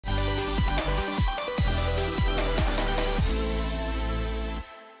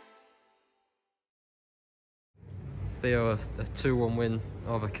Theo, a 2-1 win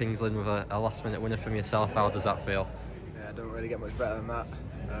over Kings Lynn with a last-minute winner from yourself. How does that feel? Yeah, I don't really get much better than that.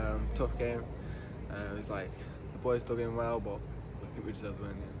 Tough game. It was like the boys dug in well, but I think we deserved the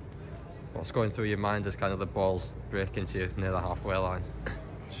win. What's going through your mind as kind of the balls break into you near the halfway line?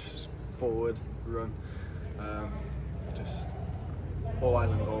 Just forward, run, just all eyes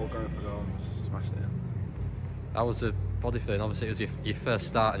on goal, going for goal and just smash it in. How was the body feeling? Obviously it was your first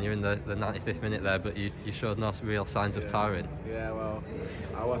start and you're in the 95th minute there, but you showed no real signs of tiring. Yeah, well,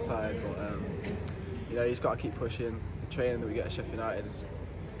 I was tired, but you know, you just got to keep pushing. The training that we get at Sheffield United has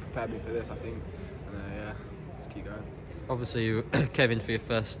prepared me for this, I think, and yeah, just keep going. Obviously you came in for your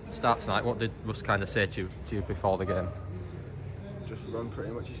first start tonight. What did Russ kind of say to you before the game? Just run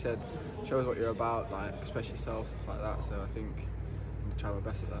pretty much. He said, show us what you're about, like express yourself, stuff like that, so I think I'm going to try my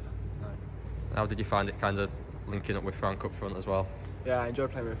best at that tonight. How did you find it kind of linking up with Frank up front as well? Yeah, I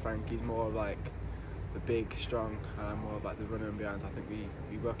enjoyed playing with Frank. He's more of like the big, strong, and I'm more of like the runner and behind. I think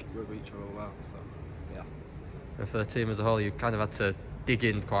we work with each other well, so yeah. And for the team as a whole, you kind of had to dig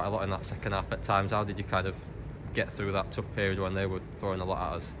in quite a lot in that second half at times. How did you kind of get through that tough period when they were throwing a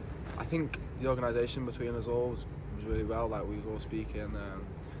lot at us? I think the organisation between us all was really well. Like, we was all speaking.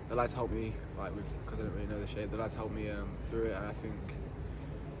 They like to help me, like, because I didn't really know the shape. They like to help me through it, and I think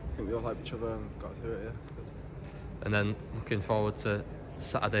we all helped each other and got through it. Yeah, it's good. And then looking forward to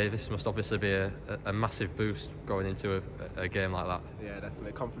Saturday, this must obviously be a massive boost going into a game like that. Yeah,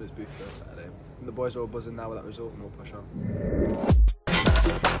 definitely. Confidence boost for Saturday. And the boys are all buzzing now with that result, and we'll push on.